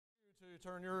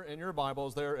turn in your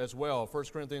Bibles there as well. 1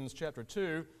 Corinthians chapter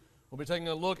 2. We'll be taking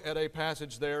a look at a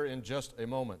passage there in just a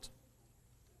moment.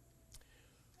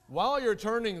 While you're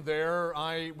turning there,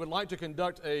 I would like to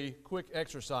conduct a quick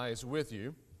exercise with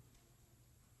you.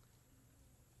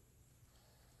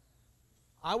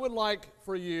 I would like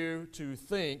for you to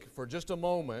think for just a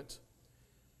moment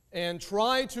and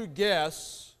try to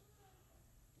guess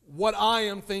what I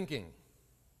am thinking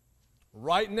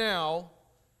right now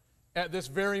at this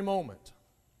very moment.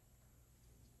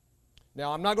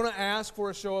 Now, I'm not going to ask for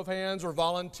a show of hands or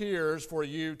volunteers for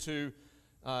you to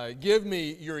give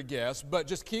me your guess, but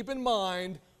just keep in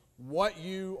mind what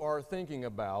you are thinking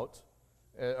about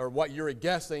or what you're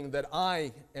guessing that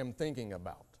I am thinking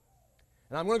about.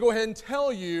 And I'm going to go ahead and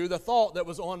tell you the thought that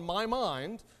was on my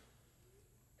mind,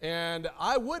 and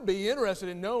I would be interested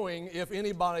in knowing if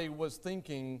anybody was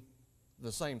thinking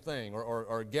the same thing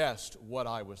or guessed what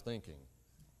I was thinking.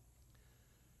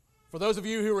 For those of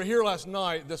you who were here last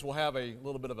night, this will have a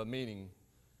little bit of a meaning,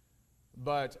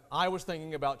 but I was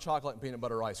thinking about chocolate and peanut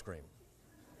butter ice cream.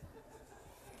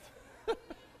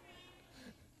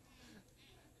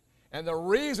 And the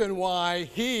reason why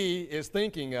he is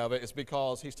thinking of it is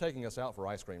because he's taking us out for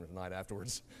ice cream tonight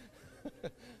afterwards.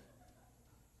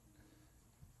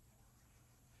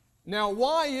 Now,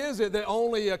 why is it that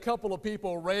only a couple of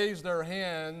people raised their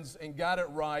hands and got it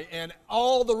right, and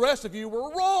all the rest of you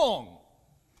were wrong?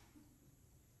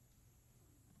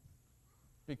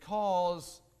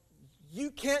 Because you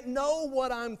can't know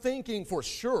what I'm thinking for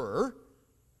sure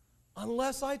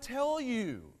unless I tell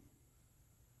you.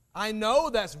 I know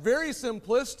that's very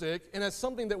simplistic and it's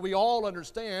something that we all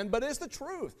understand, but it's the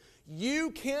truth.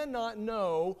 You cannot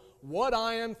know what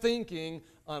I am thinking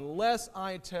unless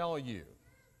I tell you.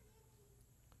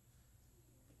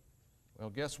 Well,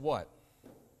 guess what?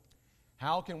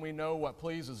 How can we know what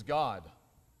pleases God?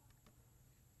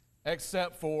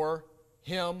 Except for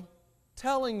Him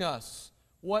telling us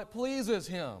what pleases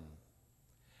Him.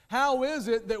 How is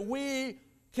it that we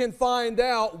can find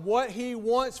out what He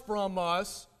wants from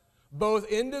us, both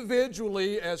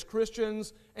individually as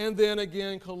Christians and then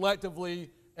again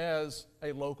collectively as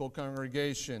a local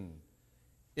congregation?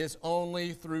 It's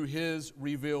only through His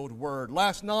revealed Word.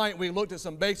 Last night we looked at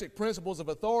some basic principles of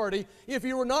authority. If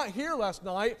you were not here last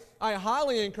night, I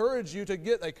highly encourage you to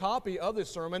get a copy of this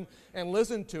sermon and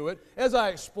listen to it. As I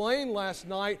explained last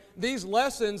night, these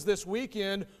lessons this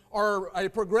weekend are a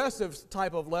progressive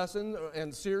type of lesson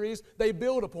and series. They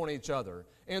build upon each other,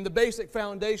 and the basic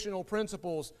foundational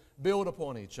principles build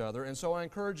upon each other. And so I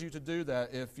encourage you to do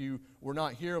that if you were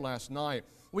not here last night.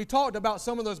 We talked about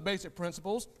some of those basic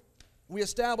principles. We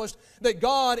established that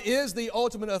God is the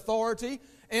ultimate authority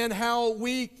and how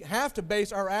we have to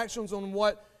base our actions on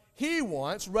what He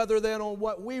wants rather than on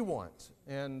what we want.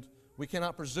 And we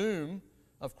cannot presume,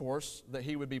 of course, that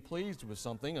He would be pleased with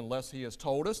something unless He has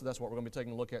told us. That's what we're going to be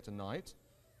taking a look at tonight.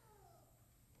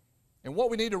 And what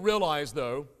we need to realize,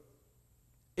 though,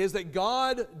 is that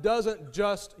God doesn't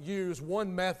just use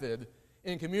one method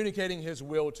in communicating His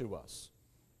will to us.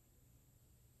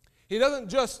 He doesn't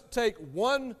just take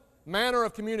one manner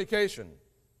of communication.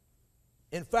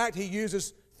 In fact, He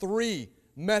uses 3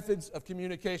 methods of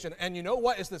communication. And you know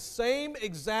what? It's the same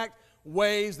exact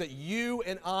ways that you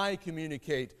and I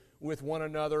communicate with one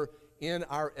another in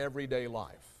our everyday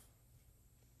life.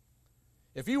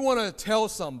 If you want to tell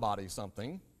somebody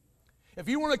something, if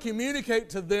you want to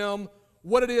communicate to them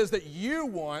what it is that you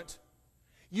want,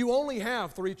 you only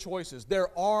have 3 choices.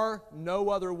 There are no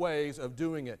other ways of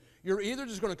doing it. You're either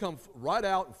just going to come right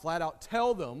out and flat out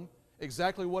tell them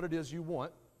exactly what it is you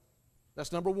want.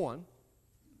 That's number 1.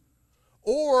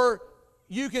 Or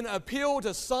you can appeal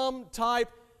to some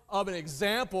type of an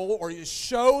example, or you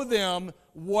show them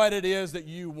what it is that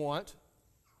you want.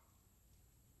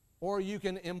 Or you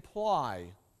can imply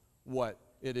what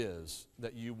it is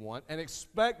that you want and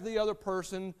expect the other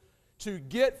person to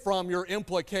get from your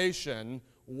implication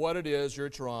what it is you're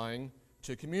trying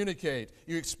to communicate.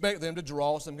 You expect them to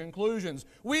draw some conclusions.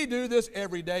 We do this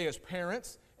every day as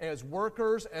parents, as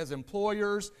workers, as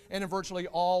employers, and in virtually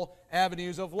all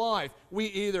avenues of life. We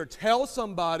either tell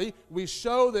somebody, we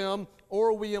show them,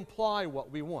 or we imply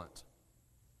what we want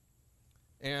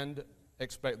and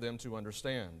expect them to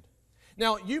understand.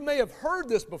 Now, you may have heard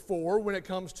this before when it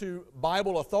comes to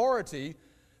Bible authority,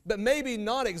 but maybe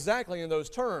not exactly in those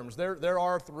terms. There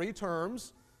are 3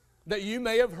 terms that you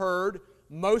may have heard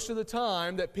most of the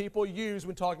time that people use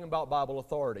when talking about Bible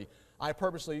authority. I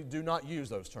purposely do not use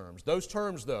those terms. Those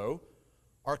terms, though,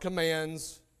 are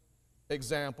commands,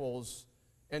 examples,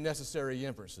 and necessary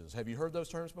inferences. Have you heard those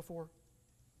terms before?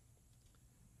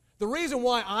 The reason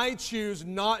why I choose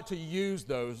not to use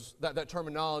that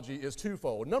terminology is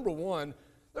twofold. Number one,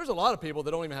 there's a lot of people that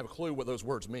don't even have a clue what those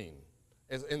words mean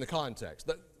in the context.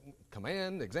 The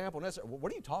command, example, necessary.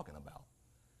 What are you talking about?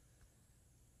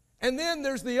 And then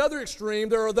there's the other extreme.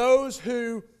 There are those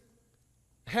who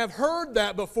have heard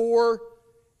that before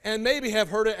and maybe have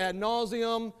heard it ad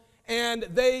nauseum, and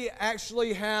they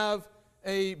actually have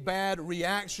a bad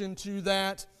reaction to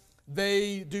that.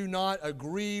 They do not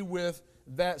agree with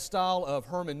that style of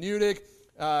hermeneutic.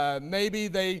 Maybe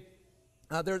they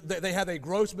have a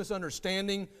gross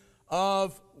misunderstanding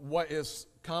of what is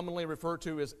commonly referred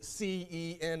to as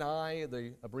CENI,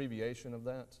 the abbreviation of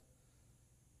that.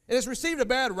 And it's received a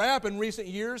bad rap in recent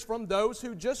years from those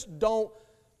who just don't,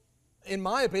 in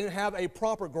my opinion, have a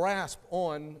proper grasp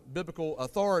on biblical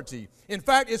authority. In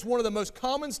fact, it's one of the most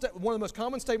common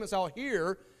statements I'll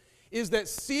hear is that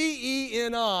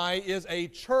CENI is a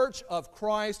Church of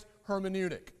Christ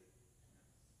hermeneutic.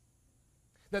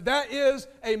 That is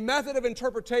a method of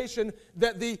interpretation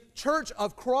that the Church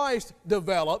of Christ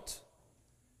developed,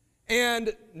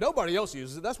 and nobody else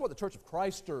uses it. That's what the Church of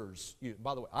Christers use.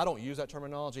 By the way, I don't use that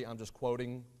terminology. I'm just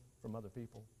quoting from other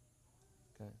people.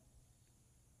 Okay.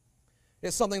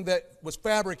 It's something that was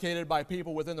fabricated by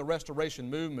people within the Restoration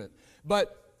movement.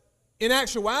 But in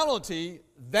actuality,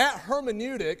 that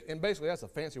hermeneutic, and basically that's a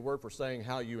fancy word for saying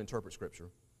how you interpret Scripture,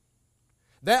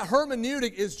 that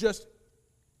hermeneutic is just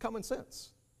common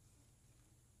sense.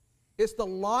 It's the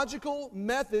logical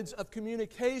methods of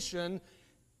communication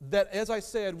that, as I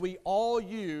said, we all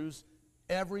use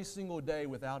every single day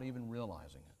without even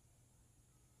realizing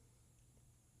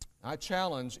it. I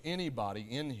challenge anybody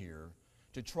in here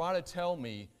to try to tell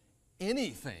me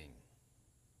anything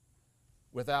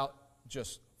without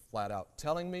just flat out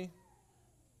telling me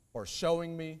or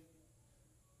showing me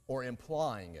or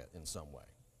implying it in some way.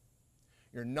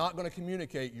 You're not going to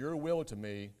communicate your will to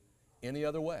me any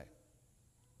other way.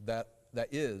 That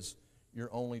is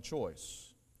your only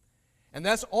choice. And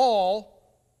that's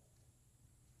all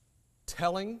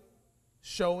telling,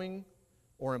 showing,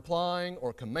 or implying,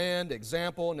 or command,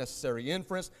 example, necessary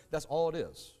inference. That's all it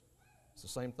is. It's the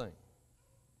same thing.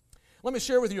 Let me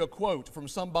share with you a quote from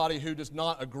somebody who does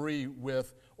not agree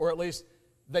with, or at least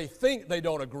they think they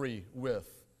don't agree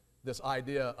with, this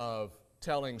idea of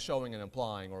telling, showing, and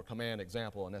implying, or command,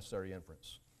 example, and necessary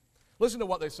inference. Listen to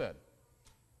what they said.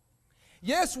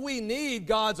 Yes, we need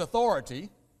God's authority,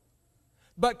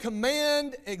 but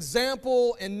command,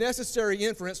 example, and necessary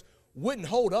inference wouldn't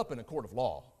hold up in a court of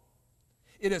law.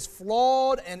 It is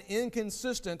flawed and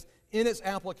inconsistent in its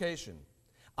application.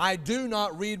 I do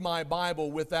not read my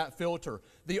Bible with that filter.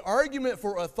 The argument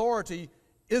for authority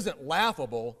isn't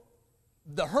laughable.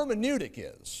 The hermeneutic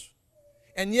is.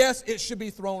 And yes, it should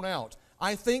be thrown out.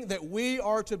 I think that we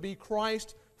are to be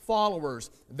Christ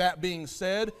followers. That being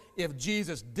said, if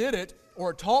Jesus did it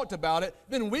or talked about it,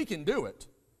 then we can do it.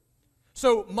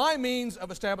 So my means of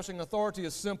establishing authority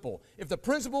is simple. If the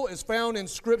principle is found in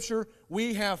Scripture,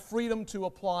 we have freedom to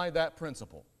apply that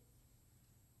principle.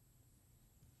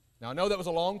 Now, I know that was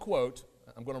a long quote.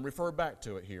 I'm going to refer back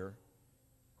to it here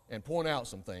and point out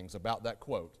some things about that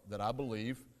quote that I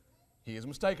believe he is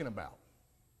mistaken about.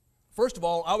 First of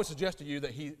all, I would suggest to you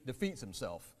that he defeats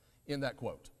himself in that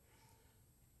quote.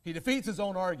 He defeats his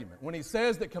own argument when he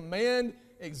says that command,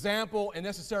 example, and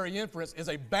necessary inference is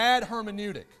a bad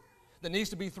hermeneutic that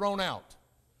needs to be thrown out.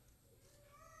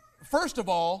 First of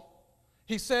all,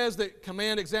 he says that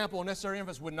command, example, and necessary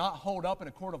inference would not hold up in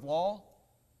a court of law.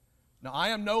 Now, I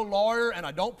am no lawyer and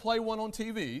I don't play one on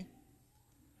TV,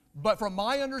 but from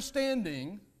my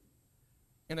understanding,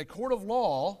 in a court of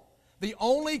law, the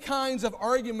only kinds of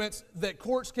arguments that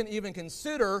courts can even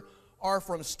consider are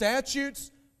from statutes,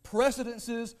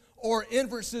 precedences, or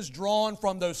inferences drawn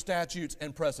from those statutes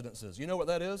and precedences. You know what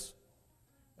that is?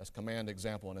 That's command,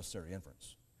 example, and necessary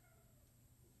inference.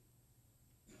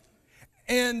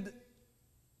 And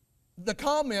the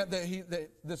comment that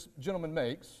this gentleman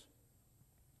makes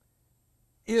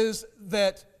is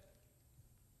that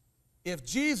if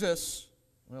Jesus,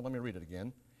 well, let me read it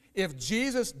again. If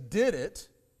Jesus did it,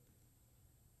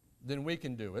 then we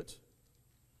can do it.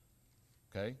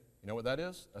 Okay, you know what that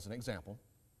is? That's an example.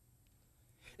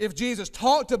 If Jesus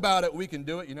talked about it, we can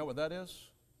do it. You know what that is?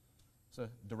 It's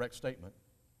a direct statement.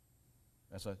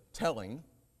 That's a telling.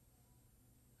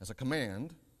 That's a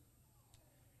command.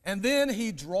 And then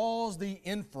he draws the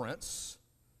inference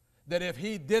that if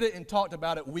he did it and talked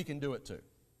about it, we can do it too.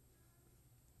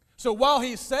 So while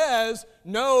he says,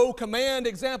 no, command,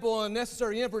 example, and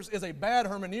necessary inference is a bad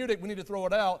hermeneutic, we need to throw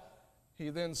it out, he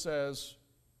then says,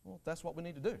 well, that's what we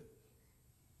need to do.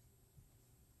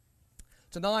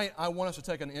 Tonight, I want us to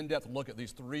take an in-depth look at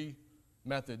these three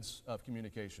methods of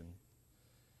communication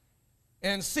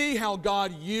and see how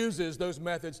God uses those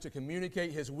methods to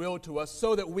communicate His will to us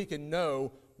so that we can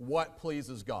know what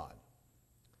pleases God.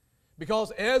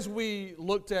 Because as we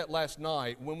looked at last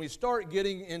night, when we start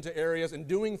getting into areas and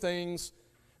doing things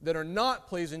that are not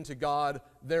pleasing to God,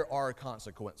 there are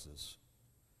consequences.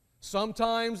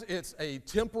 Sometimes it's a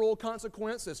temporal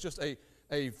consequence. It's just a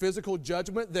physical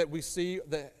judgment that we see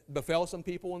that befell some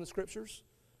people in the Scriptures.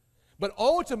 But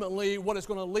ultimately, what it's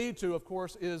going to lead to, of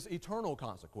course, is eternal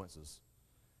consequences.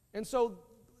 And so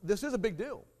this is a big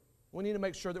deal. We need to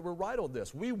make sure that we're right on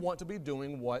this. We want to be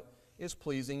doing what is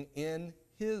pleasing in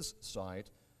His sight,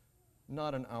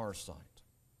 not in our sight.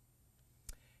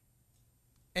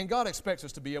 And God expects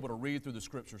us to be able to read through the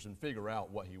Scriptures and figure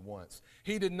out what He wants.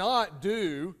 He did not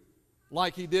do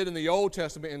like He did in the Old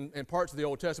Testament and parts of the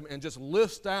Old Testament and just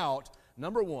list out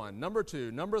number 1, number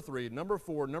 2, number 3, number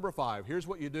 4, number 5. Here's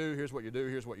what you do, here's what you do,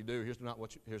 here's what you do,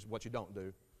 here's what you don't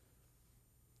do.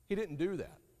 He didn't do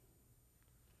that.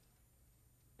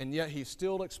 And yet He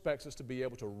still expects us to be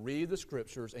able to read the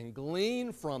Scriptures and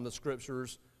glean from the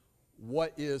Scriptures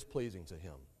what is pleasing to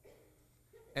Him.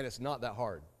 And it's not that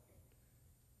hard.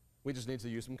 We just need to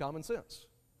use some common sense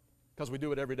because we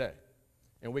do it every day.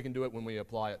 And we can do it when we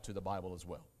apply it to the Bible as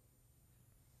well.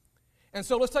 And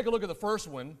so let's take a look at the first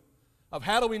one of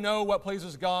how do we know what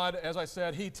pleases God. As I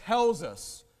said, He tells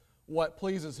us what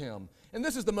pleases Him. And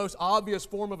this is the most obvious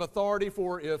form of authority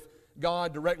for if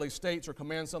God directly states or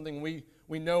commands something, we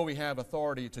know we have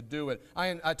authority to do it.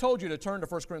 I told you to turn to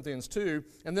 1 Corinthians 2,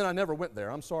 and then I never went there.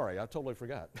 I'm sorry, I totally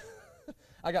forgot.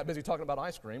 I got busy talking about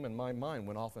ice cream, and my mind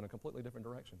went off in a completely different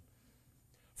direction.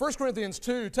 1 Corinthians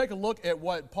 2, take a look at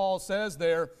what Paul says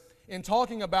there in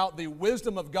talking about the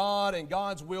wisdom of God and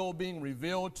God's will being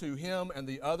revealed to him and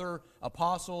the other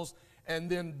apostles, and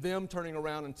then them turning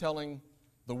around and telling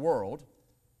the world.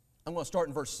 I'm going to start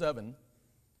in verse 7.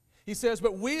 He says,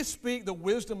 "But we speak the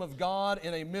wisdom of God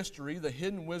in a mystery, the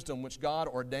hidden wisdom which God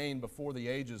ordained before the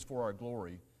ages for our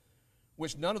glory,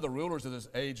 which none of the rulers of this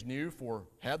age knew, for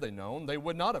had they known, they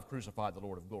would not have crucified the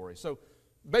Lord of glory." So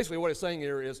basically what he's saying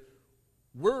here is,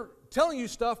 we're telling you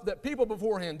stuff that people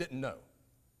beforehand didn't know.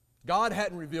 God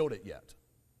hadn't revealed it yet.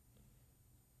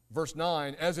 Verse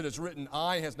 9, "As it is written,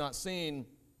 eye has not seen,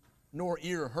 nor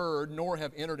ear heard, nor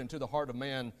have entered into the heart of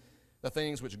man the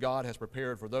things which God has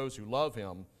prepared for those who love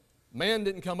Him." Man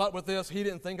didn't come up with this. He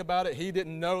didn't think about it. He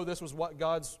didn't know this was what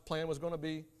God's plan was going to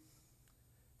be.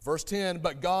 Verse 10,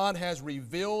 "But God has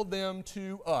revealed them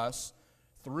to us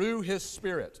through His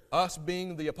Spirit," us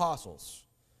being the apostles.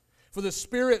 "For the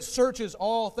Spirit searches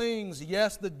all things,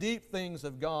 yes, the deep things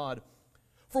of God.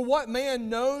 For what man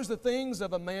knows the things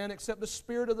of a man except the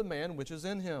spirit of the man which is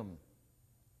in him?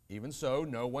 Even so,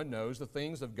 no one knows the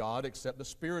things of God except the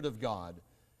Spirit of God.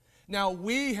 Now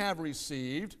we have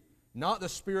received not the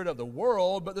spirit of the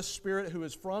world, but the Spirit who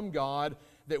is from God,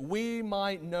 that we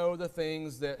might know the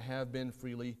things that have been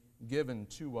freely given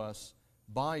to us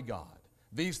by God.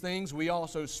 These things we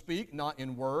also speak, not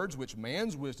in words which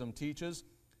man's wisdom teaches,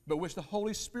 but which the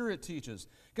Holy Spirit teaches,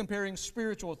 comparing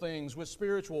spiritual things with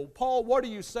spiritual." Paul, what are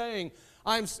you saying?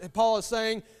 Paul is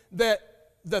saying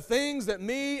that the things that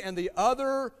me and the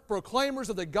other proclaimers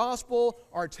of the gospel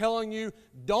are telling you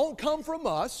don't come from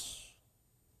us.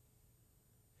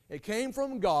 It came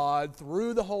from God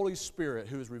through the Holy Spirit,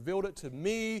 who has revealed it to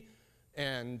me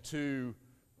and to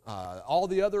all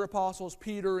the other apostles,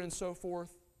 Peter and so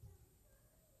forth.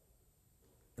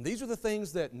 And these are the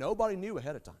things that nobody knew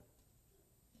ahead of time.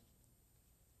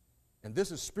 And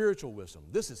this is spiritual wisdom.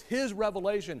 This is His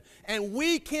revelation. And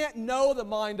we can't know the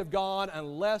mind of God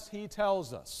unless He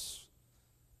tells us.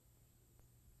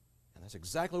 And that's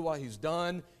exactly what He's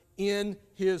done in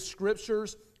His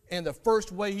Scriptures. And the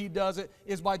first way He does it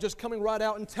is by just coming right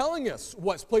out and telling us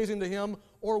what's pleasing to Him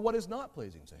or what is not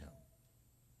pleasing to Him.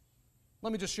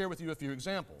 Let me just share with you a few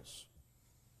examples.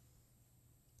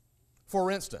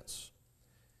 For instance,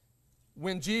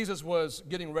 when Jesus was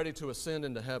getting ready to ascend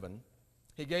into heaven,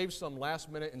 He gave some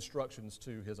last-minute instructions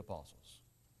to His apostles.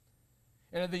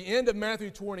 And at the end of Matthew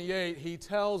 28, He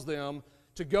tells them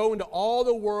to go into all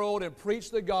the world and preach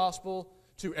the gospel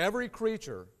to every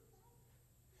creature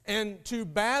and to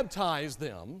baptize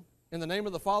them in the name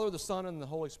of the Father, the Son, and the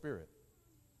Holy Spirit.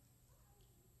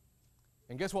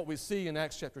 And guess what we see in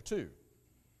Acts chapter 2?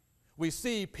 We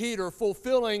see Peter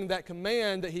fulfilling that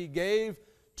command that He gave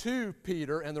to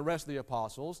Peter and the rest of the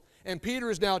apostles. And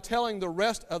Peter is now telling the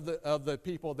rest of the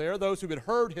people there, those who had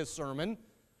heard his sermon,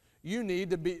 you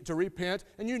need to repent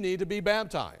and you need to be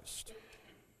baptized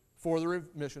for the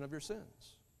remission of your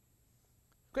sins.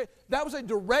 Okay, that was a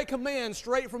direct command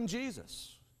straight from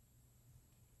Jesus.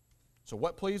 So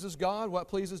what pleases God? What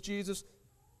pleases Jesus?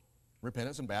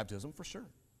 Repentance and baptism for sure.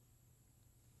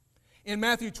 In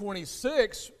Matthew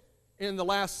 26, in the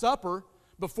Last Supper,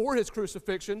 before his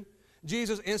crucifixion,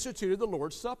 Jesus instituted the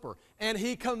Lord's Supper. And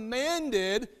he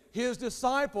commanded his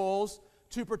disciples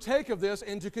to partake of this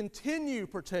and to continue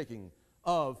partaking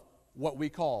of what we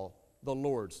call the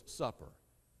Lord's Supper.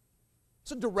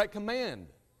 It's a direct command,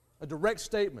 a direct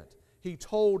statement. He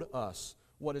told us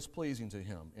what is pleasing to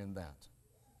him in that.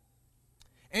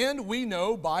 And we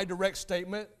know by direct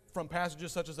statement from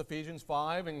passages such as Ephesians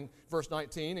 5 and verse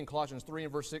 19 and Colossians 3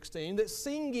 and verse 16 that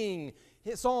singing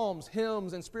psalms,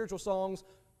 hymns, and spiritual songs,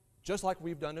 just like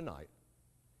we've done tonight,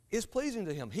 is pleasing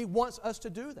to him. He wants us to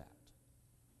do that.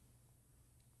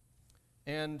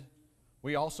 And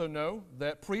we also know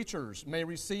that preachers may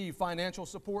receive financial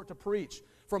support to preach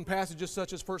from passages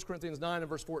such as 1 Corinthians 9 and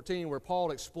verse 14, where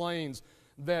Paul explains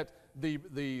that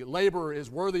the laborer is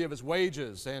worthy of his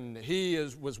wages, and he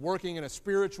was working in a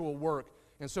spiritual work,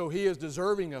 and so he is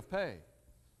deserving of pay.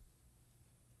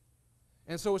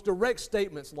 And so it's direct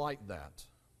statements like that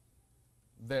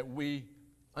that we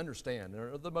understand.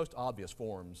 They're the most obvious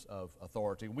forms of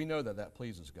authority. We know that that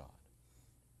pleases God.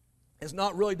 It's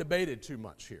not really debated too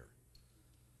much here.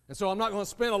 And so I'm not going to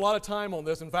spend a lot of time on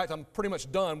this. In fact, I'm pretty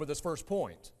much done with this first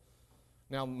point.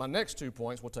 Now, my next 2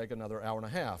 points will take another hour and a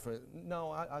half.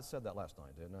 No, I said that last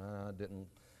night, didn't I? I didn't.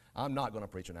 I'm not going to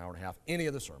preach an hour and a half any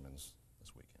of the sermons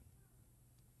this weekend.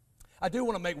 I do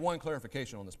want to make one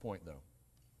clarification on this point, though.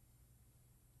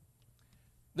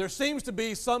 There seems to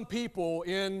be some people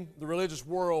in the religious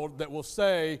world that will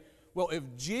say, well, if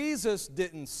Jesus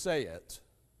didn't say it,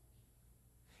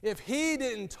 if he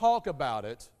didn't talk about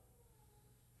it,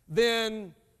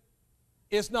 then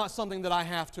it's not something that I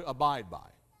have to abide by.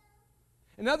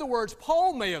 In other words,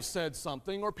 Paul may have said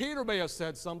something, or Peter may have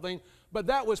said something, but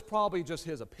that was probably just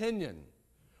his opinion,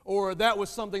 or that was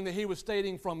something that he was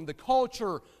stating from the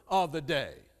culture of the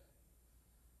day.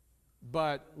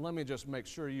 But let me just make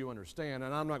sure you understand,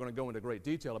 and I'm not going to go into great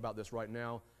detail about this right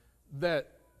now,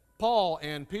 that Paul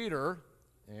and Peter,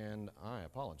 and I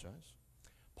apologize,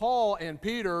 Paul and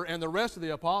Peter and the rest of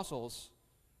the apostles,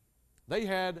 they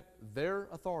had their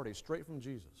authority straight from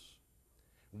Jesus.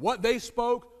 What they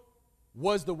spoke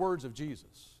was the words of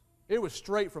Jesus. It was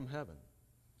straight from heaven.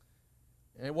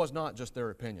 And it was not just their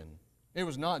opinion. It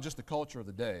was not just the culture of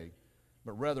the day,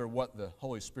 but rather what the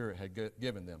Holy Spirit had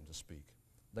given them to speak.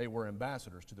 They were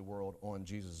ambassadors to the world on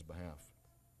Jesus' behalf.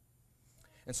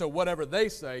 And so whatever they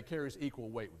say carries equal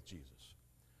weight with Jesus.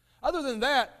 Other than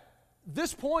that,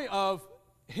 this point of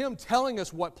him telling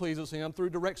us what pleases him through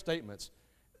direct statements,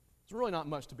 there's really not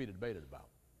much to be debated about.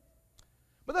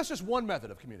 But that's just one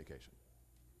method of communication.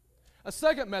 A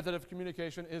second method of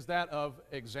communication is that of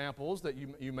examples, that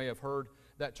you may have heard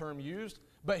that term used,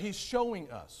 but he's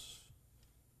showing us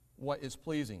what is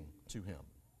pleasing to him.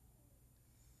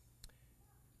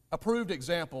 Approved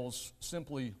examples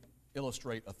simply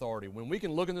illustrate authority. When we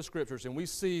can look in the Scriptures and we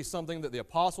see something that the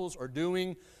apostles are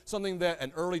doing, something that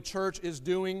an early church is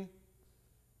doing,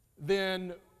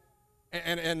 then,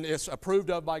 and it's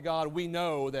approved of by God, we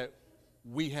know that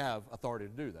we have authority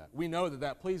to do that. We know that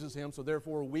that pleases him, so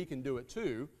therefore we can do it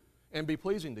too and be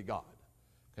pleasing to God.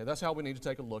 Okay, that's how we need to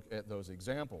take a look at those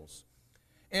examples.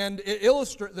 And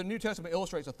the New Testament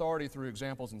illustrates authority through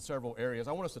examples in several areas.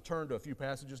 I want us to turn to a few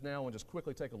passages now and just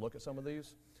quickly take a look at some of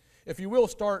these. If you will,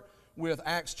 start with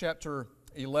Acts chapter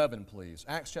 11, please.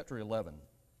 Acts chapter 11.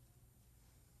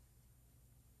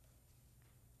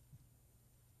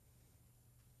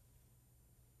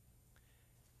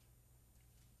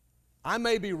 I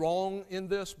may be wrong in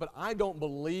this, but I don't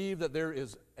believe that there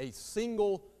is a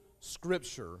single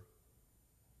scripture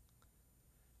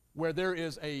where there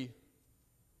is a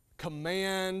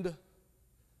command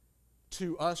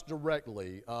to us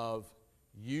directly of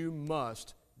you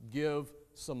must give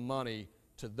some money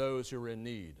to those who are in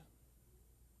need.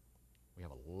 We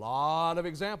have a lot of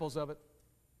examples of it.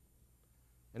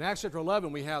 In Acts chapter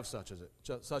 11, we have such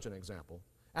an example.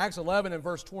 Acts 11 and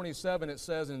verse 27, it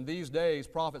says, "In these days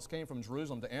prophets came from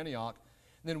Jerusalem to Antioch.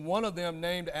 Then one of them,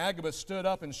 named Agabus, stood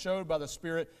up and showed by the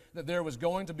Spirit that there was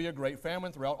going to be a great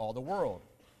famine throughout all the world,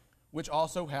 which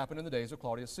also happened in the days of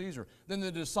Claudius Caesar. Then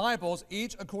the disciples,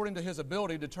 each according to his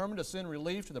ability, determined to send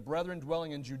relief to the brethren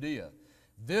dwelling in Judea.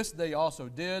 This they also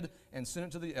did, and sent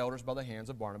it to the elders by the hands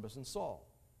of Barnabas and Saul."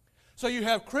 So you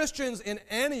have Christians in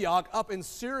Antioch up in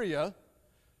Syria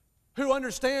who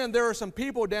understand there are some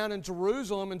people down in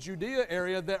Jerusalem and Judea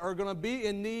area that are going to be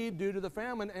in need due to the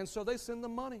famine, and so they send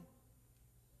them money.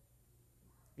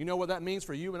 You know what that means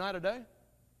for you and I today?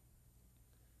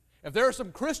 If there are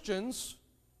some Christians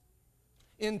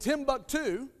in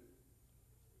Timbuktu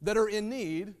that are in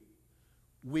need,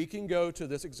 we can go to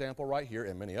this example right here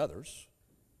and many others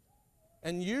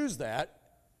and use that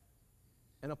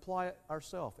and apply it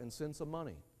ourselves and send some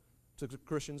money to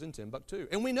Christians in Timbuktu.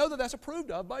 And we know that that's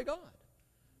approved of by God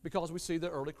because we see the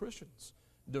early Christians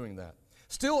doing that.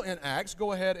 Still in Acts,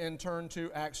 go ahead and turn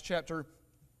to Acts chapter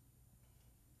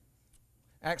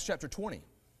 20.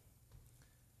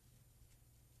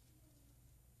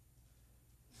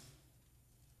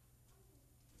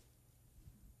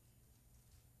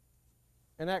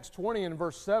 In Acts 20 and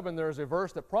verse 7, there's a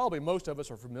verse that probably most of us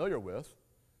are familiar with.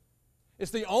 It's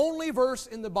the only verse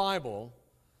in the Bible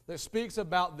that speaks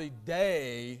about the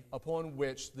day upon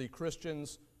which the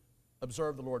Christians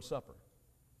observe the Lord's Supper.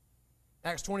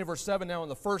 Acts 20 verse 7, now on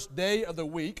the first day of the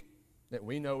week, that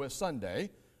we know as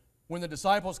Sunday, when the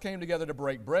disciples came together to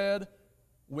break bread,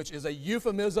 which is a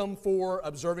euphemism for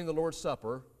observing the Lord's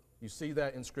Supper. You see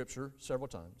that in Scripture several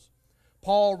times.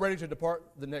 Paul, ready to depart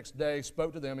the next day,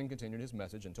 spoke to them and continued his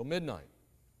message until midnight.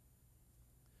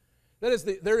 That is,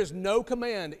 there is no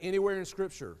command anywhere in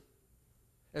Scripture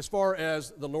as far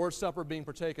as the Lord's Supper being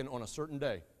partaken on a certain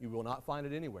day. You will not find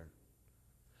it anywhere.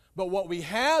 But what we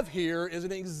have here is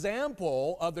an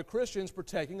example of the Christians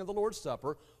partaking of the Lord's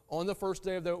Supper on the first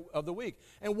day of the week.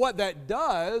 And what that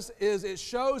does is it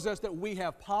shows us that we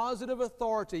have positive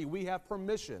authority, we have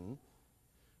permission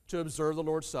to observe the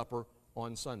Lord's Supper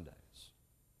on Sundays.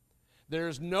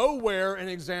 There's nowhere an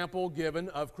example given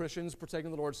of Christians partaking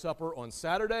of the Lord's Supper on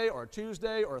Saturday or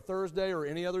Tuesday or Thursday or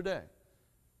any other day.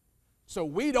 So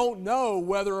we don't know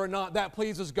whether or not that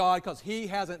pleases God because He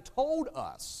hasn't told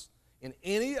us in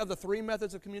any of the three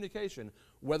methods of communication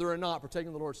whether or not partaking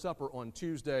of the Lord's Supper on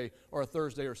Tuesday or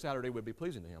Thursday or Saturday would be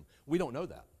pleasing to Him. We don't know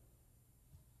that.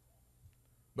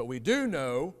 But we do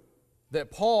know that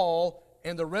Paul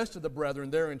and the rest of the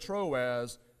brethren there in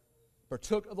Troas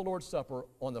partook of the Lord's Supper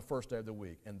on the first day of the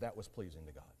week, and that was pleasing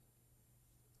to God.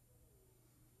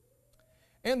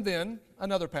 And then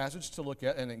another passage to look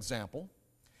at, an example,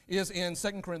 is in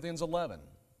 2 Corinthians 11.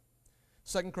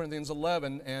 2 Corinthians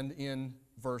 11 and in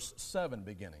verse 7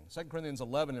 beginning. 2 Corinthians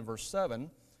 11 and verse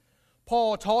 7,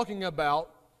 Paul talking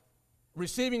about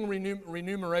receiving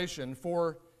remuneration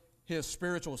for his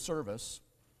spiritual service,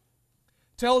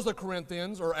 tells the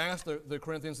Corinthians, or asks the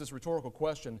Corinthians this rhetorical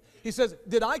question. He says,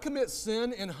 "Did I commit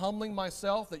sin in humbling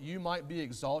myself that you might be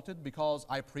exalted because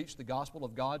I preached the gospel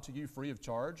of God to you free of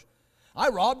charge? I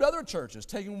robbed other churches,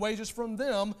 taking wages from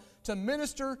them to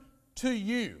minister to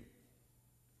you."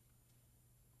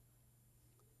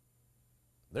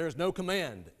 There is no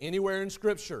command anywhere in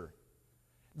Scripture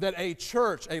that a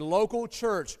church, a local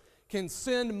church, can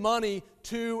send money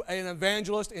to an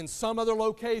evangelist in some other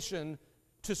location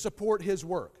to support his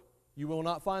work. You will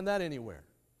not find that anywhere.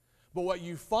 But what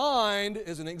you find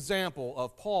is an example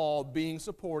of Paul being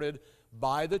supported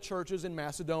by the churches in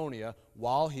Macedonia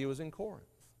while he was in Corinth.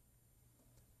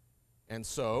 And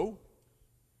so,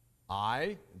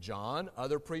 I, John,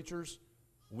 other preachers,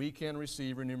 we can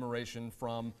receive remuneration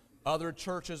from other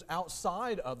churches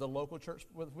outside of the local church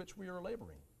with which we are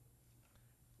laboring.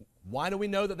 Why do we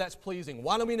know that that's pleasing?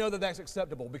 Why do we know that that's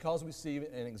acceptable? Because we see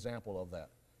an example of that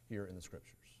here in the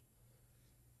Scriptures.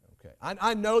 Okay,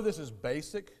 I know this is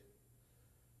basic,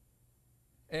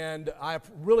 and I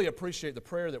really appreciate the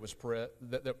prayer that was prayed.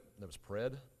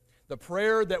 The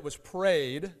prayer that was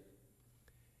prayed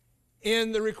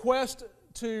in the request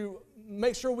to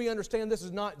make sure we understand this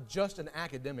is not just an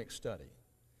academic study.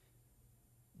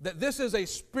 That this is a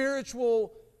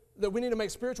spiritual, that we need to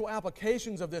make spiritual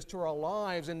applications of this to our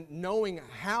lives and knowing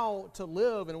how to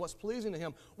live and what's pleasing to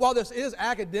Him. While this is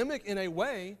academic in a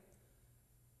way,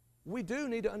 we do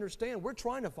need to understand we're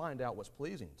trying to find out what's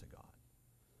pleasing to God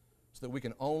so that we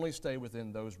can only stay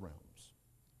within those realms.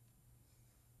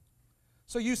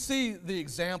 So you see the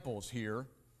examples here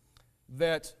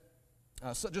that,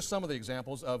 just some of the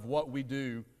examples of what we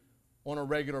do on a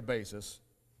regular basis,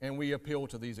 and we appeal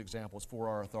to these examples for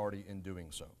our authority in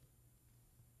doing so.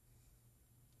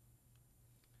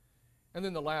 And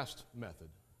then the last method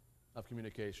of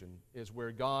communication is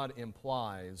where God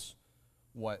implies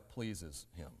what pleases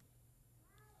Him.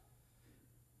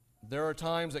 There are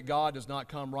times that God does not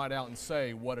come right out and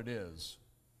say what it is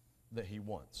that He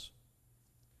wants.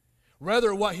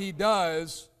 Rather, what He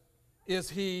does is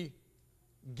He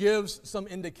gives some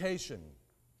indication,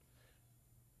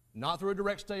 not through a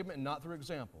direct statement and not through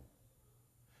example,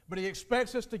 but He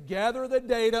expects us to gather the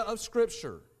data of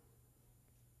Scripture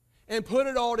and put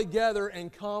it all together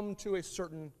and come to a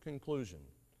certain conclusion.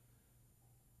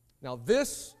 Now,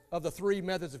 this of the three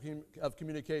methods of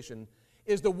communication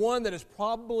is the one that has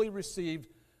probably received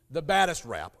the baddest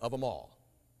rap of them all.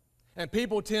 And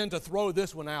people tend to throw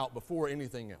this one out before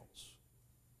anything else.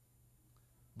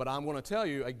 But I'm going to tell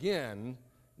you again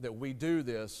that we do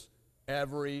this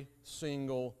every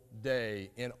single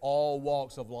day. In all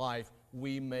walks of life,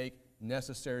 we make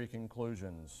necessary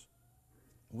conclusions.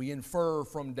 We infer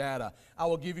from data. I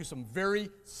will give you some very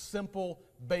simple,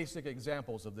 basic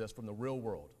examples of this from the real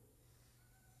world.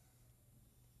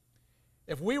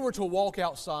 If we were to walk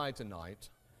outside tonight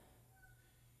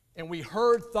and we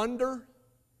heard thunder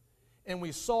and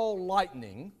we saw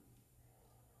lightning,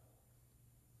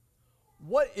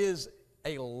 what is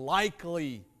a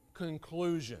likely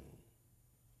conclusion?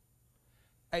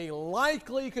 A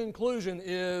likely conclusion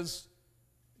is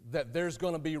that there's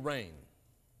going to be rain.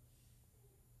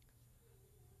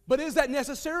 But is that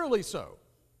necessarily so?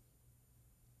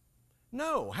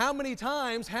 No. How many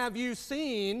times have you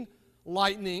seen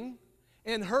lightning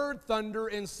and heard thunder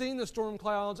and seen the storm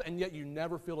clouds, and yet you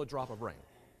never feel a drop of rain?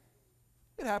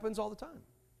 It happens all the time.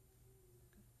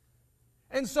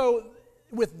 And so,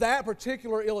 with that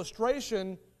particular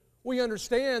illustration, we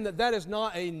understand that that is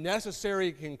not a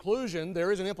necessary conclusion.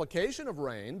 There is an implication of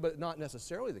rain, but not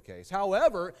necessarily the case.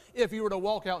 However, if you were to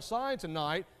walk outside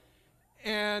tonight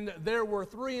and there were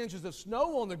 3 inches of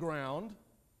snow on the ground,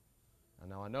 and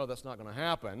now I know that's not going to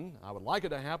happen. I would like it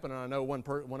to happen, and I know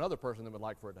one other person that would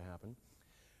like for it to happen.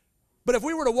 But if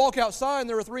we were to walk outside and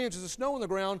there were 3 inches of snow on the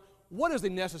ground, what is the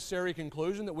necessary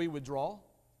conclusion that we would draw?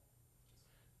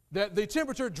 That the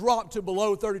temperature dropped to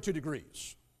below 32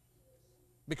 degrees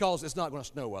because it's not going to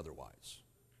snow otherwise.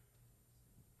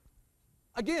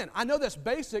 Again, I know that's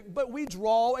basic, but we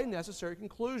draw a necessary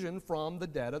conclusion from the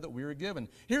data that we were given.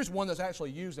 Here's one that's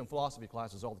actually used in philosophy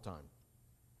classes all the time.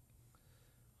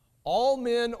 All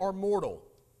men are mortal.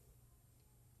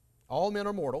 All men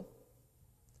are mortal.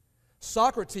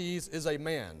 Socrates is a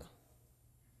man.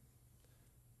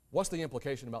 What's the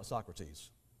implication about Socrates?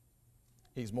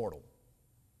 He's mortal.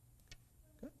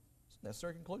 Okay? It's a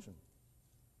necessary conclusion.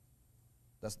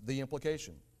 That's the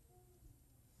implication.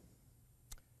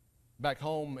 Back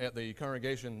home at the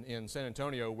congregation in San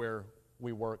Antonio where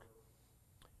we work,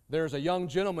 there's a young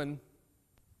gentleman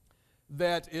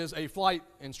that is a flight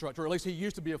instructor, or at least he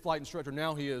used to be a flight instructor.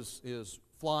 Now he is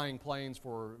flying planes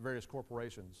for various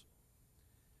corporations.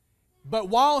 But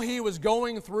while he was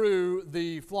going through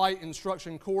the flight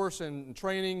instruction course and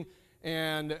training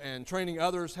and training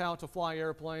others how to fly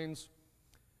airplanes,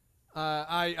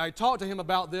 I talked to him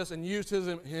about this and used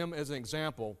him as an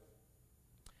example.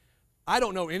 I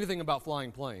don't know anything about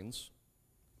flying planes,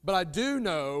 but I do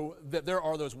know that there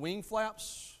are those wing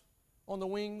flaps on the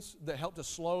wings that help to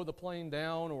slow the plane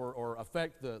down or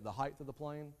affect the height of the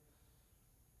plane.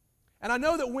 And I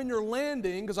know that when you're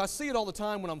landing, because I see it all the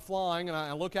time when I'm flying and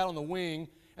I look out on the wing,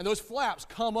 and those flaps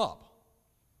come up.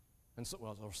 And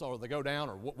so they go down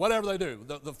or whatever they do.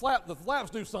 The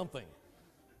flaps do something.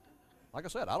 Like I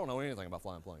said, I don't know anything about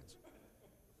flying planes.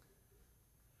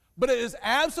 But it is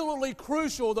absolutely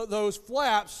crucial that those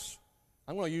flaps,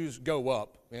 I'm going to use go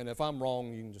up, and if I'm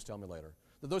wrong, you can just tell me later,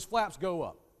 that those flaps go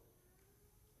up.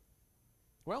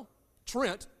 Well,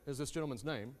 Trent is this gentleman's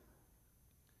name.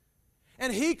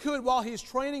 And he could, while he's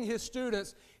training his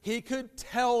students, he could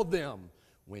tell them,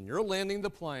 when you're landing the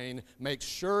plane, make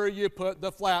sure you put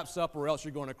the flaps up or else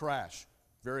you're going to crash.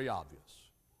 Very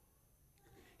obvious.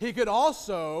 He could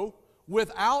also,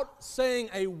 without saying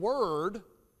a word,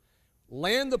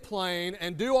 land the plane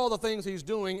and do all the things he's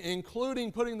doing,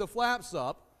 including putting the flaps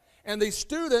up. And the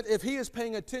student, if he is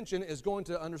paying attention, is going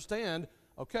to understand,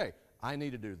 okay, I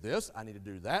need to do this, I need to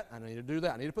do that, I need to do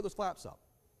that, I need to put those flaps up.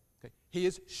 Okay. He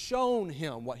has shown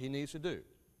him what he needs to do.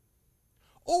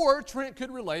 Or Trent could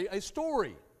relate a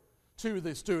story to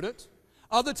the student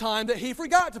of the time that he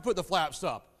forgot to put the flaps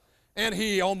up and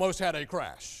he almost had a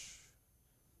crash.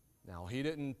 Now, he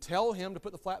didn't tell him to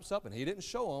put the flaps up and he didn't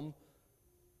show him,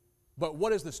 but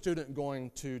what is the student going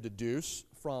to deduce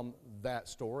from that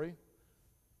story?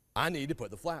 I need to put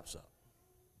the flaps up.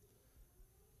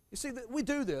 You see, we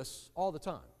do this all the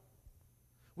time.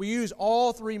 We use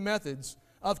all 3 methods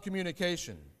of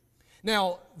communication.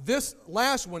 Now, this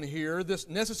last one here, this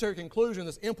necessary conclusion,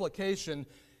 this implication,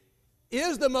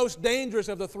 is the most dangerous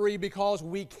of the 3 because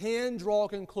we can draw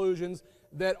conclusions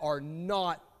that are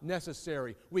not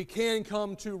necessary. We can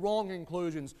come to wrong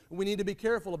conclusions. We need to be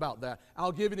careful about that.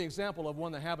 I'll give you an example of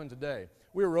one that happened today.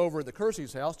 We were over at the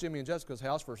Kersey's house, Jimmy and Jessica's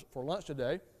house, for lunch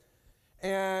today,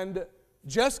 and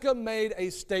Jessica made a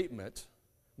statement,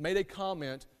 made a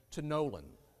comment to Nolan,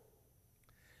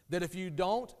 that if you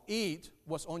don't eat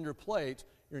what's on your plate,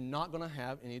 you're not going to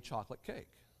have any chocolate cake.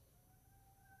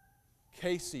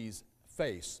 Casey's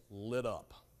face lit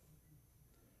up.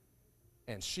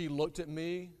 And she looked at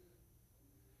me.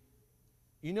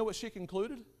 You know what she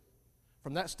concluded?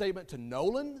 From that statement to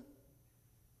Nolan,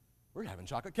 we're having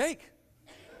chocolate cake.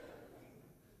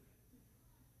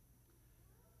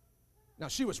 Now,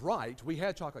 she was right. We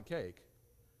had chocolate cake.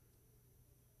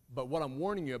 But what I'm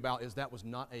warning you about is that was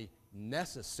not a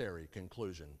necessary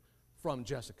conclusion from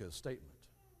Jessica's statement.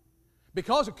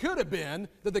 Because it could have been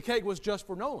that the cake was just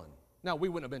for Nolan. Now, we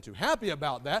wouldn't have been too happy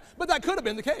about that, but that could have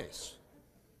been the case.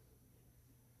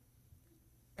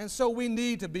 And so we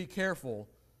need to be careful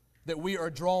that we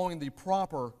are drawing the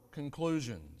proper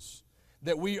conclusions,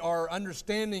 that we are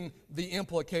understanding the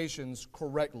implications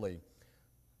correctly.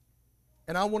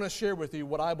 And I want to share with you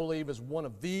what I believe is one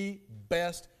of the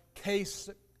best case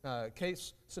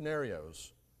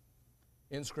scenarios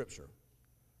in Scripture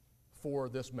for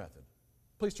this method.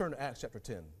 Please turn to Acts chapter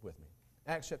 10 with me.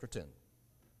 Acts chapter 10.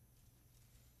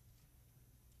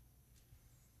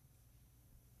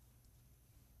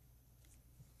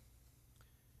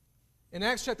 In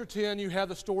Acts chapter 10, you have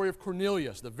the story of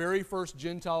Cornelius, the very first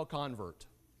Gentile convert.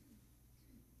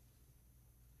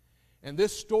 And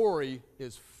this story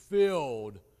is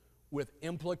filled with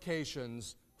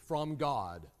implications from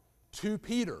God to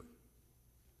Peter.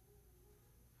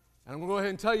 And I'm going to go ahead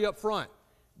and tell you up front,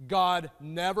 God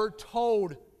never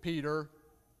told Peter,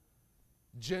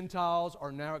 Gentiles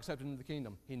are now accepted into the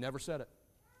kingdom. He never said it.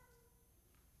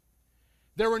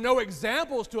 There were no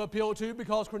examples to appeal to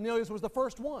because Cornelius was the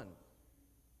first one.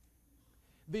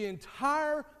 The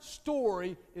entire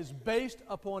story is based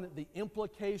upon the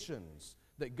implications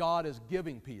that God is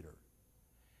giving Peter.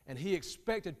 And he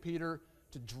expected Peter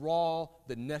to draw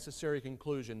the necessary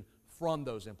conclusion from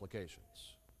those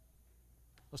implications.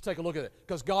 Let's take a look at it.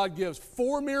 Because God gives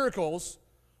 4 miracles,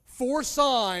 4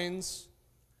 signs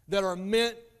that are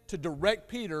meant to direct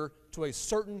Peter to a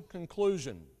certain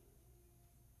conclusion.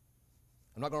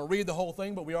 I'm not going to read the whole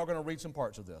thing, but we are going to read some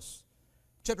parts of this.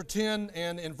 Chapter 10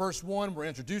 and in verse 1, we're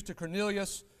introduced to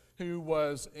Cornelius, who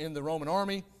was in the Roman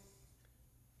army.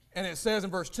 And it says in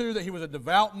verse 2 that he was a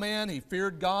devout man. He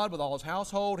feared God with all his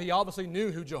household. He obviously knew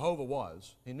who Jehovah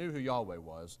was. He knew who Yahweh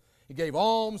was. He gave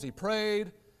alms, he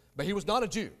prayed, but he was not a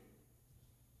Jew.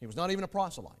 He was not even a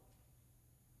proselyte.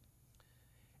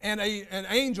 And an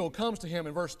angel comes to him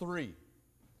in verse 3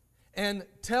 and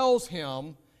tells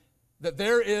him that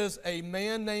there is a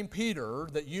man named Peter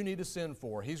that you need to send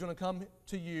for. He's going to come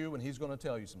to you and he's going to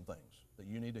tell you some things that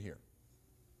you need to hear.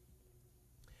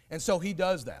 And so he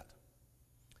does that.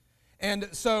 And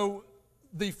so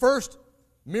the first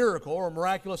miracle or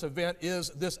miraculous event is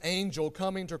this angel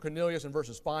coming to Cornelius in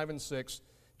verses 5 and 6,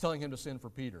 telling him to send for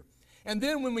Peter. And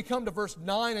then when we come to verse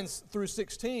 9 through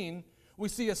 16, we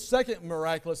see a second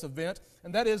miraculous event,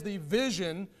 and that is the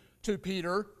vision to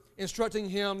Peter, instructing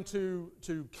him to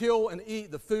kill and eat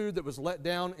the food that was let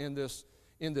down in this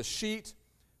sheet.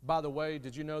 By the way,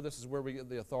 did you know this is where we get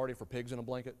the authority for pigs in a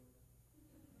blanket?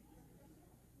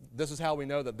 This is how we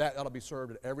know that ought to be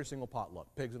served at every single potluck,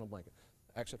 pigs in a blanket.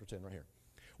 Acts chapter 10 right here.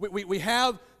 We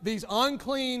have these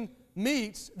unclean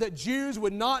meats that Jews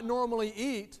would not normally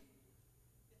eat,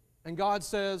 and God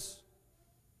says,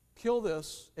 kill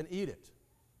this and eat it.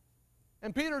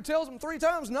 And Peter tells him 3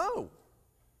 times, no.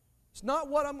 It's not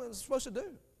what I'm supposed to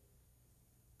do.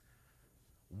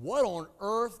 What on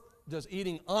earth does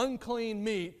eating unclean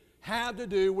meat have to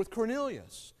do with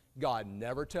Cornelius? God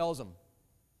never tells him.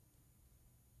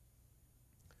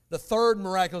 The third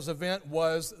miraculous event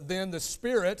was then the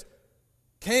Spirit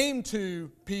came to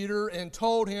Peter and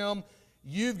told him,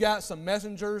 you've got some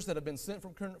messengers that have been sent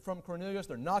from Cornelius.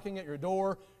 They're knocking at your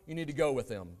door. You need to go with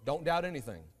them. Don't doubt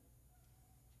anything.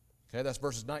 Okay, that's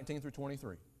verses 19 through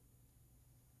 23.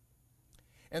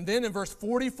 And then in verse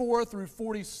 44 through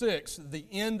 46, the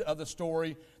end of the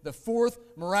story, the fourth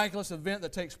miraculous event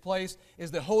that takes place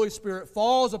is the Holy Spirit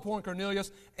falls upon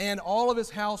Cornelius and all of his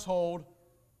household,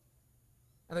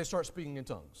 and they start speaking in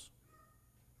tongues.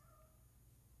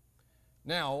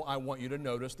 Now, I want you to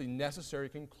notice the necessary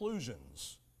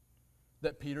conclusions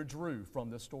that Peter drew from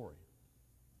this story.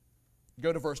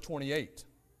 Go to verse 28.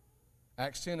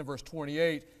 Acts 10 and verse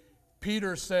 28,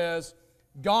 Peter says,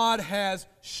 God has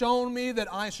shown me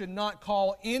that I should not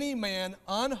call any man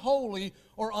unholy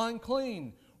or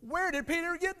unclean. Where did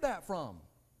Peter get that from?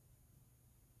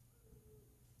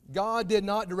 God did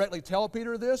not directly tell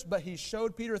Peter this, but he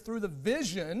showed Peter through the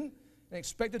vision and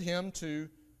expected him to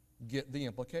get the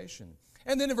implication.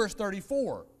 And then in verse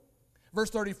 34,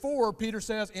 Peter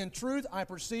says, in truth I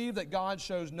perceive that God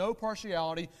shows no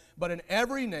partiality, but in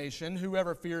every nation,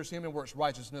 whoever fears him and works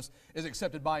righteousness is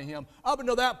accepted by him. Up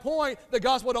until that point, the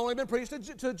gospel had only been preached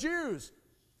to Jews.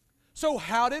 So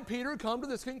how did Peter come to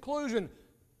this conclusion?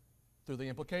 through the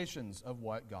implications of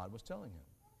what God was telling him.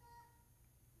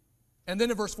 And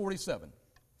then in verse 47,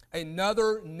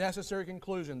 another necessary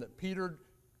conclusion that Peter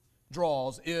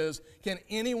draws is, can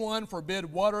anyone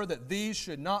forbid water that these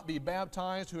should not be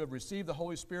baptized who have received the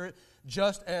Holy Spirit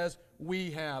just as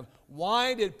we have?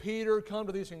 Why did Peter come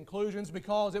to these conclusions?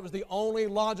 Because it was the only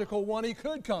logical one he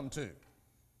could come to.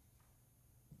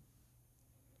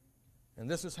 And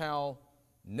this is how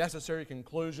necessary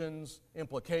conclusions,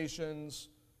 implications,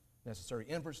 necessary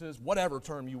inferences, whatever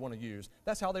term you want to use,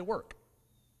 that's how they work.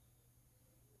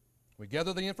 We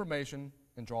gather the information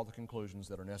and draw the conclusions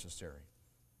that are necessary.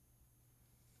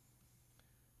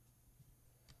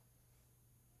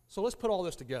 So let's put all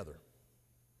this together.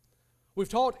 We've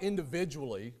talked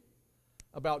individually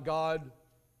about God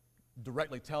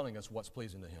directly telling us what's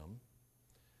pleasing to Him,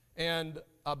 and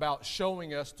about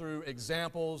showing us through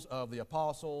examples of the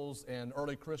apostles and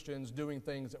early Christians doing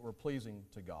things that were pleasing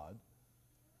to God.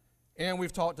 And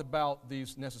we've talked about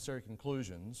these necessary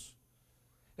conclusions.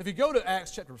 If you go to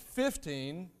Acts chapter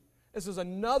 15, this is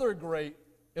another great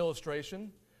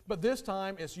illustration, but this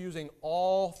time it's using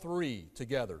all three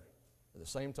together at the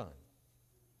same time.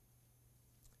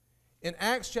 In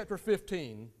Acts chapter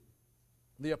 15,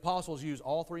 the apostles use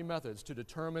all three methods to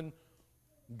determine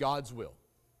God's will.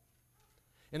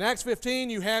 In Acts 15,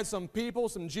 you had some people,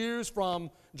 some Jews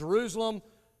from Jerusalem,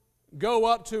 go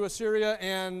up to Assyria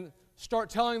and start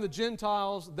telling the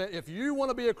Gentiles that if you want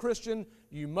to be a Christian,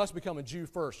 you must become a Jew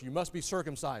first. You must be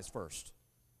circumcised first.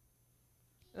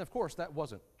 And of course, that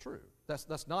wasn't true.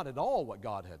 That's not at all what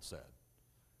God had said.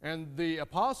 And the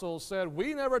apostles said,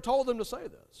 we never told them to say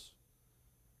this.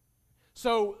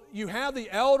 So you have the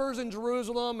elders in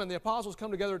Jerusalem and the apostles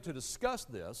come together to discuss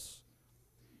this.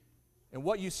 And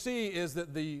what you see is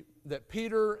that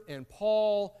Peter and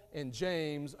Paul and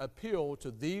James appeal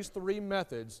to these three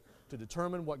methods to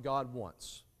determine what God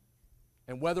wants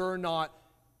and whether or not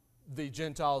the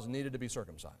Gentiles needed to be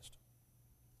circumcised.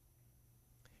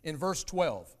 In verse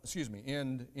 12,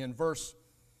 in verse,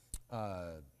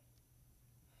 well,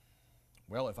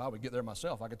 if I would get there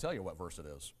myself, I could tell you what verse it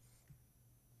is.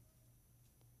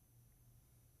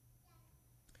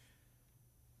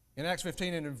 In Acts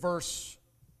 15 and in verse,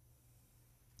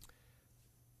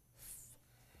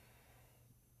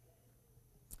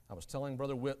 I was telling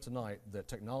Brother Witt tonight that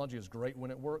technology is great when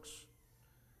it works,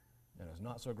 and it's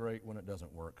not so great when it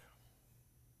doesn't work.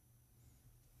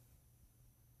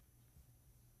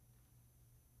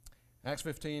 Acts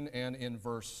 15 and in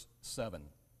verse 7.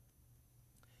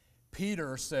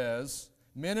 Peter says,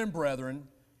 men and brethren,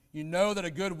 you know that a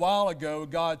good while ago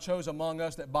God chose among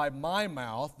us that by my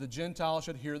mouth the Gentiles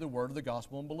should hear the word of the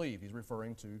gospel and believe. He's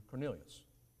referring to Cornelius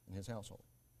and his household.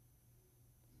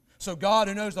 So God,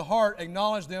 who knows the heart,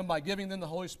 acknowledged them by giving them the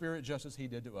Holy Spirit just as He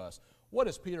did to us. What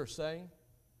is Peter saying?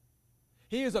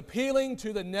 He is appealing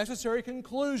to the necessary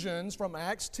conclusions from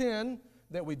Acts 10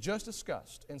 that we just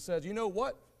discussed and says, you know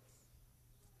what?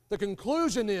 The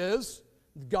conclusion is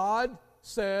God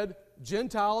said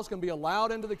Gentiles can be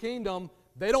allowed into the kingdom.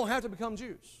 They don't have to become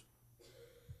Jews.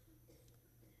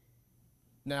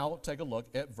 Now take a look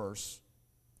at verse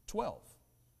 12.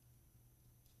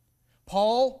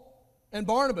 Paul and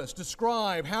Barnabas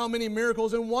describe how many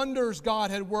miracles and wonders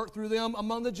God had worked through them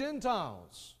among the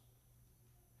Gentiles.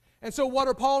 And so what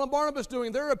are Paul and Barnabas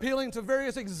doing? They're appealing to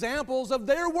various examples of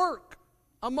their work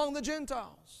among the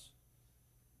Gentiles.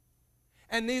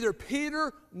 And neither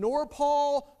Peter nor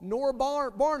Paul nor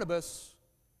Barnabas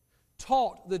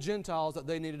taught the Gentiles that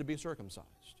they needed to be circumcised.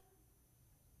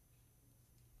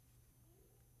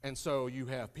 And so you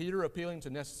have Peter appealing to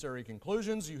necessary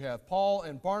conclusions. You have Paul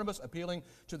and Barnabas appealing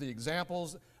to the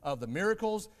examples of the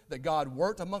miracles that God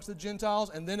worked amongst the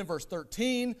Gentiles. And then in verse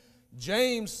 13,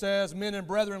 James says, men and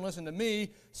brethren, listen to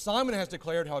me. Simon has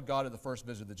declared how God at the first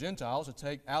visited the Gentiles to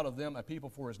take out of them a people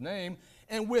for His name.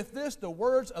 And with this, the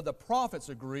words of the prophets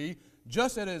agree,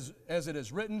 just as it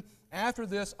is written, after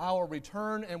this I will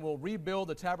return and will rebuild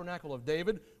the tabernacle of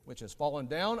David, which has fallen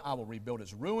down. I will rebuild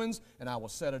its ruins, and I will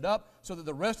set it up, so that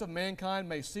the rest of mankind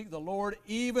may seek the Lord,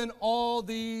 even all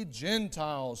the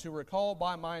Gentiles who are called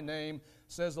by my name,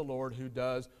 says the Lord, who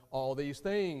does all these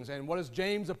things. And what is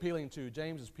James appealing to?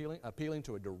 James is appealing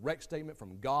to a direct statement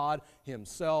from God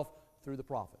Himself through the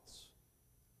prophets.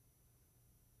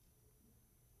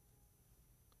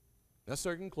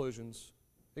 Necessary conclusions,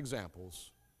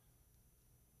 examples,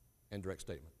 and direct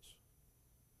statements.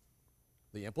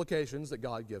 The implications that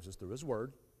God gives us through His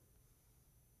Word,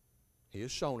 He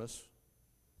has shown us,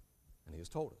 and He has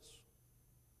told us.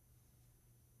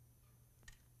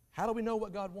 How do we know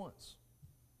what God wants?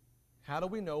 How do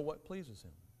we know what pleases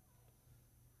Him?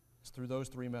 It's through those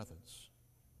three methods.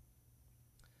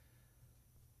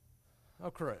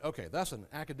 Oh, correct. Okay, that's an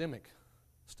academic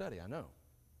study, I know.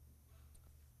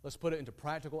 Let's put it into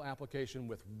practical application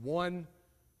with one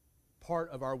part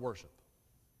of our worship.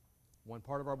 One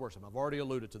part of our worship. I've already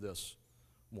alluded to this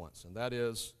once, and that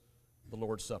is the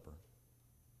Lord's Supper.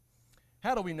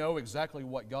 How do we know exactly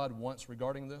what God wants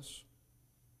regarding this?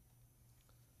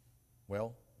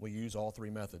 Well, we use all three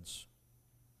methods.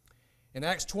 In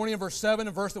Acts 20 and verse 7,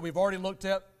 a verse that we've already looked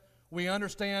at, we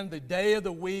understand the day of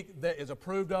the week that is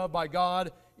approved of by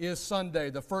God is Sunday,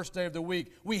 the first day of the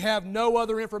week. We have no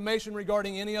other information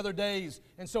regarding any other days,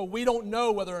 and so we don't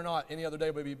know whether or not any other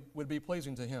day would be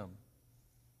pleasing to Him.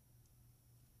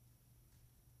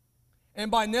 And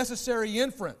by necessary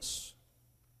inference,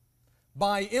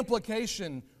 by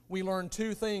implication, we learn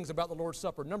two things about the Lord's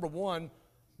Supper. Number one,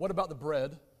 what about the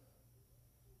bread?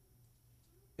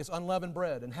 It's unleavened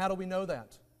bread. And how do we know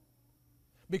that?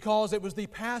 Because it was the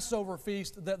Passover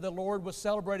feast that the Lord was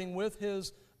celebrating with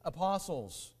His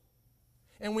apostles.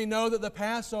 And we know that the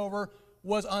Passover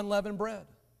was unleavened bread.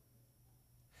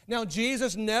 Now,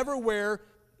 Jesus never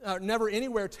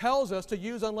anywhere tells us to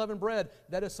use unleavened bread.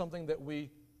 That is something that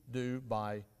we do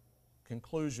by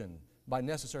conclusion, by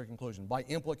necessary conclusion, by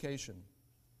implication.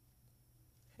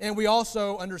 And we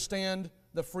also understand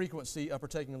the frequency of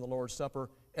partaking of the Lord's Supper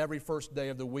every first day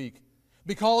of the week,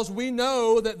 because we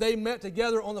know that they met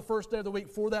together on the first day of the week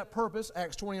for that purpose,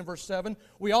 Acts 20 and verse 7.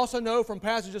 We also know from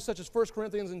passages such as 1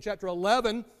 Corinthians in chapter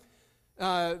 11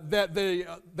 that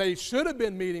they should have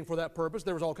been meeting for that purpose.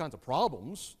 There was all kinds of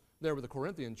problems there with the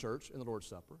Corinthian church in the Lord's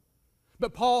Supper.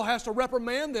 But Paul has to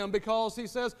reprimand them because he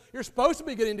says, you're supposed to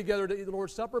be getting together to eat the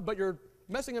Lord's Supper, but you're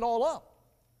messing it all up.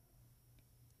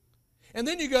 And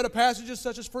then you go to passages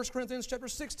such as 1 Corinthians chapter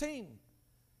 16.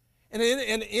 And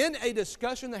in a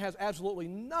discussion that has absolutely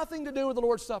nothing to do with the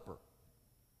Lord's Supper,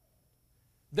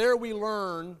 there we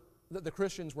learn that the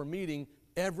Christians were meeting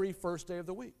every first day of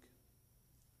the week.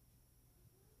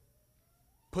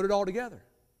 Put it all together,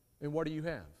 and what do you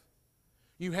have?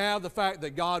 You have the fact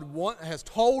that God has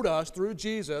told us through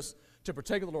Jesus to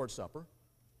partake of the Lord's Supper.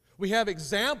 We have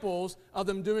examples of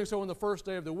them doing so on the first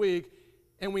day of the week,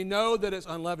 and we know that it's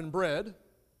unleavened bread,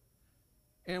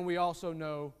 and we also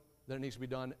know that it needs to be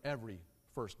done every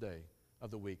first day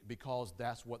of the week, because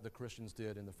that's what the Christians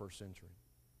did in the first century.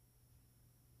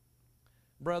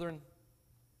 Brethren,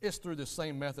 it's through the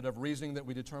same method of reasoning that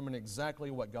we determine exactly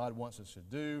what God wants us to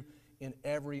do in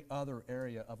every other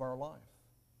area of our life.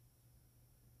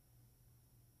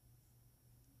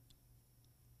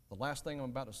 The last thing I'm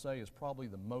about to say is probably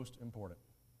the most important.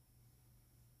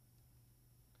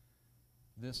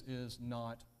 This is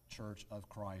not Church of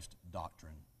Christ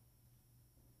doctrine.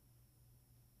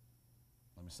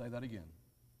 Let me say that again.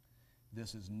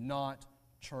 This is not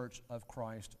Church of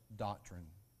Christ doctrine.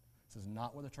 This is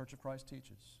not what the Church of Christ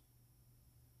teaches.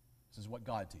 This is what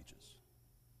God teaches.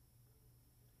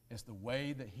 It's the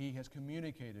way that He has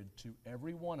communicated to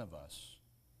every one of us.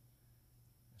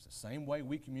 It's the same way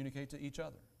we communicate to each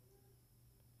other.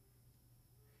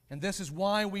 And this is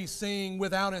why we sing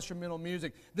without instrumental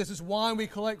music. This is why we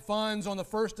collect funds on the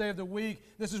first day of the week.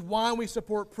 This is why we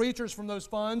support preachers from those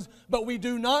funds, but we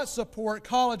do not support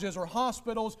colleges or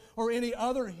hospitals or any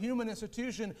other human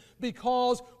institution,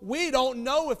 because we don't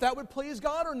know if that would please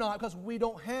God or not, because we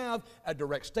don't have a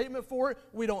direct statement for it,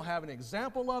 we don't have an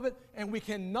example of it, and we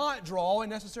cannot draw a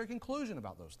necessary conclusion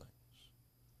about those things.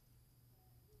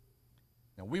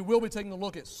 Now, we will be taking a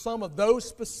look at some of those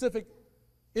specific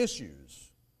issues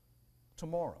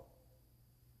tomorrow.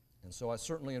 And so I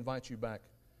certainly invite you back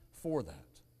for that.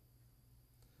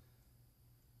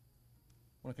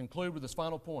 I want to conclude with this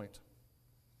final point.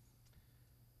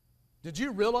 Did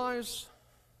you realize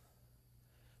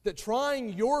that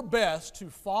trying your best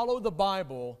to follow the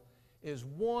Bible is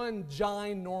one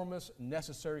ginormous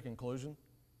necessary conclusion?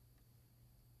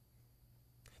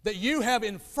 That you have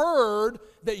inferred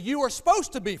that you are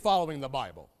supposed to be following the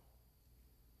Bible.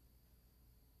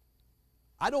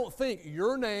 I don't think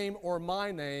your name or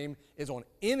my name is on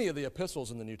any of the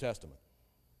epistles in the New Testament.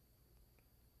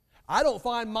 I don't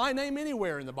find my name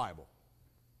anywhere in the Bible.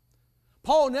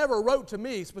 Paul never wrote to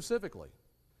me specifically,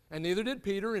 and neither did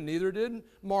Peter, and neither did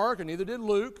Mark, and neither did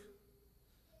Luke,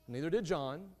 and neither did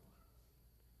John.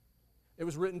 It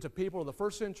was written to people of the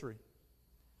first century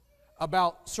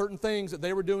about certain things that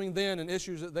they were doing then and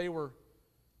issues that they were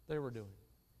doing.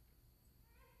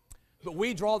 But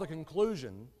we draw the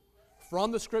conclusion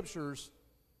from the Scriptures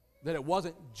that it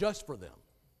wasn't just for them,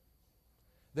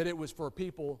 that it was for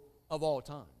people of all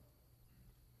time.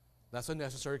 That's a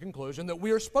necessary conclusion that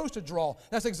we are supposed to draw.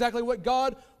 That's exactly what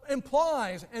God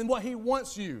implies and what He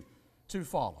wants you to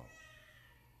follow.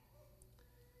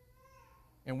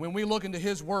 And when we look into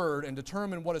His Word and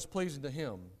determine what is pleasing to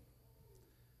Him,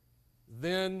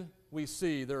 then we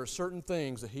see there are certain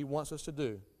things that He wants us to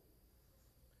do.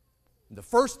 And the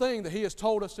first thing that He has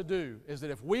told us to do is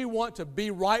that if we want to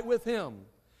be right with Him,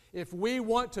 if we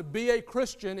want to be a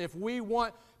Christian, if we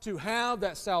want to have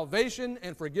that salvation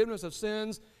and forgiveness of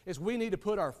sins, is we need to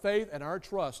put our faith and our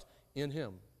trust in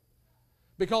Him.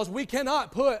 Because we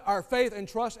cannot put our faith and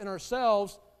trust in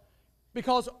ourselves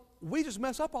because we just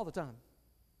mess up all the time.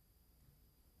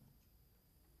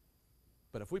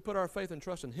 But if we put our faith and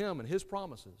trust in Him and His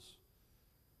promises,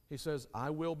 He says, I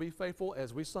will be faithful,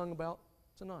 as we sung about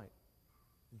tonight.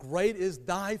 Great is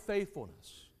thy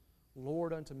faithfulness,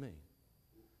 Lord, unto me.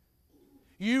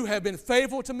 You have been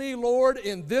faithful to me, Lord,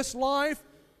 in this life,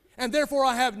 and therefore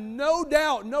I have no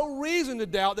doubt, no reason to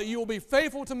doubt that you will be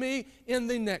faithful to me in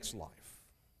the next life.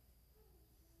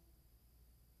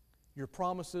 Your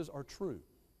promises are true.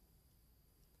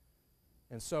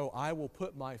 And so I will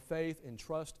put my faith and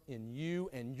trust in you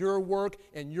and your work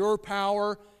and your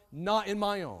power, not in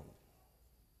my own.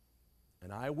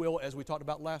 And I will, as we talked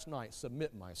about last night,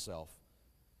 submit myself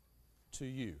to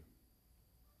you.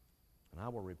 And I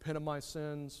will repent of my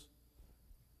sins,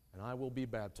 and I will be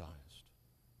baptized.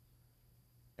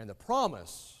 And the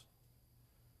promise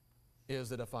is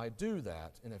that if I do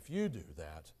that, and if you do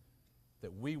that,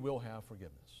 that we will have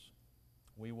forgiveness.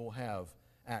 We will have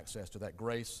access to that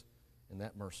grace and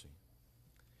that mercy.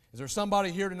 Is there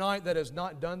somebody here tonight that has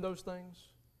not done those things?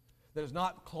 That has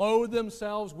not clothed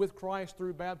themselves with Christ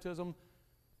through baptism?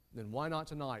 Then why not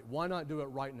tonight? Why not do it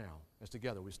right now as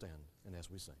together we stand and as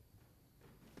we sing?